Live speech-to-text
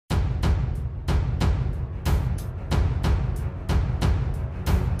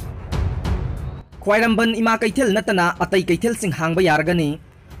Kwairamband Ima Keithel Nattana Atei Keithel sing Hangba Yaragani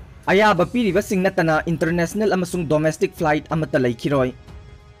ayaba piriba sing Nattana international amasung domestic flight amata laikiroi.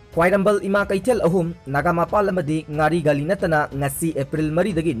 Khwairamband Ima Keithel ahum nagamapal amadi ngari gali Nattana ngasi April mari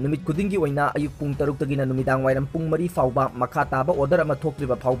dagi numit kudingi oina ayuk pung taruk dagi na numidang wairam pung mari fauba makha taba order ama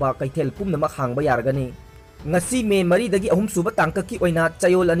thokriba fauba Keithel pumnamak Hangba Yaragani. Ngasi May mari dagi ahum suba tangkaki oina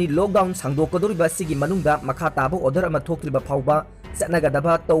chayol ani lockdown sangdokadoriba sigi manungda makha taba order ama thokriba fauba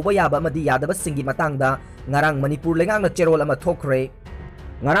Satnagadaba tauba yaba amadi yadaba singi matangda ngarang Manipur lengang na cherol ama thokre.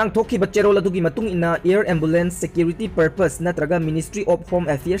 Ngarang thokiba cherol adugi matung ina air ambulance security purpose natraga Ministry of Home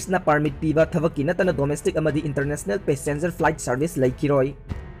Affairs na permit piba thavaki Nattana domestic amadi international passenger flight service laikiroi.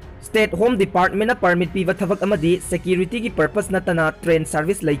 State Home Department na permit piba thavak amadi security ki purpose Nattana train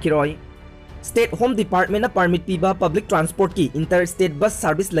service laikiroi. State Home Department na permit piba public transport ki interstate bus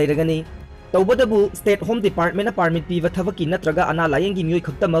service lairagani. Taubadabu State Home Department na permit piba thavaki natraga ana layengi miyoi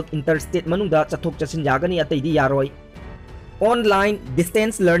khaktamak interstate manungda chathok chachin yagani ataidi yaroi. Online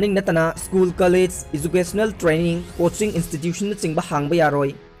distance learning Nattana school college educational training coaching institution na chingba hangba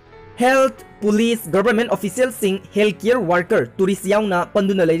yaroi. Health police government officials sing healthcare worker tourist yauna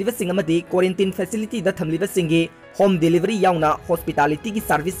panduna leiriba sing amadi quarantine facility da thamliba singi home delivery yauna hospitality ki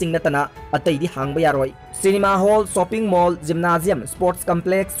service sing Nattana ataidi hangba yaroi. Cinema hall, shopping mall, gymnasium, sports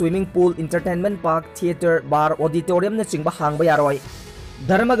complex, swimming pool, entertainment park, theater, bar, auditorium na chingba hangba yaroi.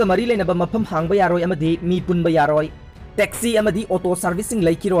 Dharmaga mari leinaba mafam hangba yaroi amadi mi punba yaroi. Taxi amadi auto servicing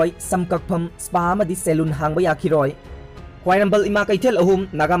laikiroi, samkakpham spa amadi salon hangba yakiroi. Khwairamband Ima Keithel ahum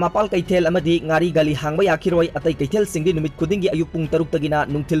nagamapal Keithel amadi ngari gali hangba yakiroi Atei Keithel singdi numit kudingi ayuk pung taruk tagina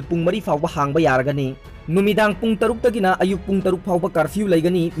nungthil pung mari fawba hangba yaragani. Numidang pung taruk tagina ayuk pung taruk fawba curfew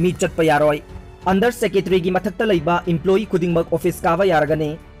laigani mi chatpa yaroi. Under Secretary gi mathakta laiba employee khudingmak office kaba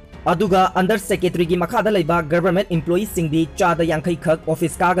yaragani. Aduga Under Secretary gi makhada laiba government employee singdi chada yankai khak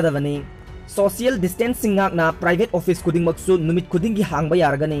office kagadavani. Social distancing na private office khudingmak su numit khudingi hangba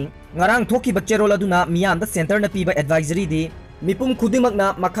yaragani. Ngarang thoki baccherol aduna miyamda center na piba advisory di mipum khudingmak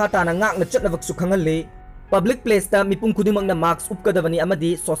na makhata na ngak na chatnawak su khangalle. Public place ta mipum khudingmak na mask upkadavani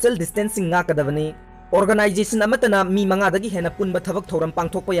amadi social distancing ngakadavani. Organization amatana mi mangadagi hena punba thavak thoram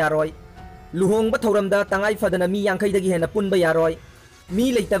pangthokpa yaroi. Luhong ba thoramda tangai fadana mi yankai dagi hena punba yaroi.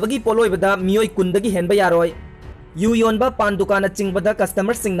 Mi leitabagi poloibada miyoi kundagi henba yaroi. Yu yonba pan dukana chingbada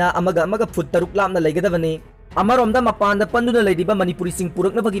customer singna amaga food taruk lamna leigadavani. Amaromda mapanda panduna leidiba Manipuri sing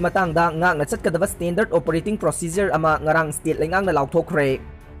purakna bagi matangda ngakna chatkadaba standard operating procedure ama ngarang state lengangna lauthokre.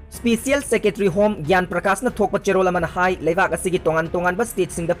 Special Secretary Home Gyan Prakash na thokpa cherol amana hai leibak asigi tongan ba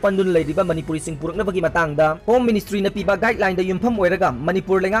state singda panduna leidiba Manipuri sing purakna bagi matangda Home Ministry na piba guideline da yumpham oiraga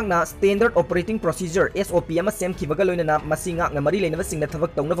Manipur lengangna standard operating procedure SOP ama semkhibaga loinana masinga nga mari leinaba singna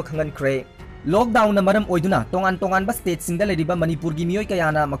thavak tongna khangankre. Lockdown na maram oiduna tongan ba state singda leidiba Manipur gi miyoi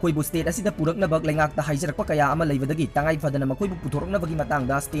kayana makoibu state asida purakna bag lengakta haijarakpa kaya ama leibadagi tangai fadana makoibu puthorokna bagi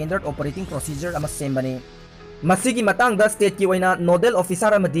matangda standard operating procedure ama sembani. Masigi matangda state ki oina nodal officer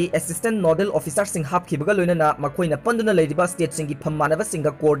amadi assistant nodal officer sing hapkhibaga loinana makoina panduna leidiba state singi phammanaba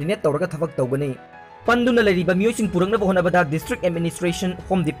singa coordinate tawraga thavak tawgani. Panduna leidiba miyoi sing purakna bohonabada district administration,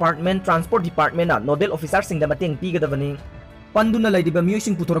 home department, transport department na nodal officer singda mateng pigadavani. Panduna leidiba miyoi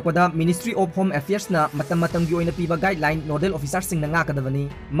sing puthorokpada Ministry of Home Affairs na matam gi oina piba guideline nodal officer sing na ngakadavani.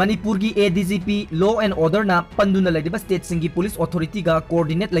 Manipur gi ADGP law and order na panduna leidiba state singi police authority ga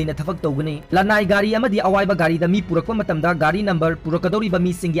coordinate leina thavak tawgani. Lanai gari amadi awaiba gari da mi purakpa matamda gari number purakadoriba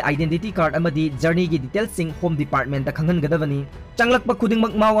mi singi identity card amadi journey gi details sing home department da khanghangadavani. Changlakpa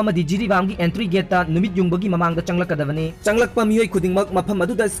khudingmak maw amadi jiribam gi entry gate ta numit jungbagi mamangda changlakadavani. Changlakpa miyoi khudingmak mafam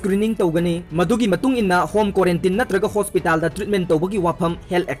aduda screening tawgani. Madugi matung inna home quarantine natraga hospital da treatment tawbagi wafam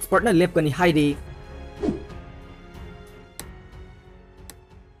health expert na lepkani hairi.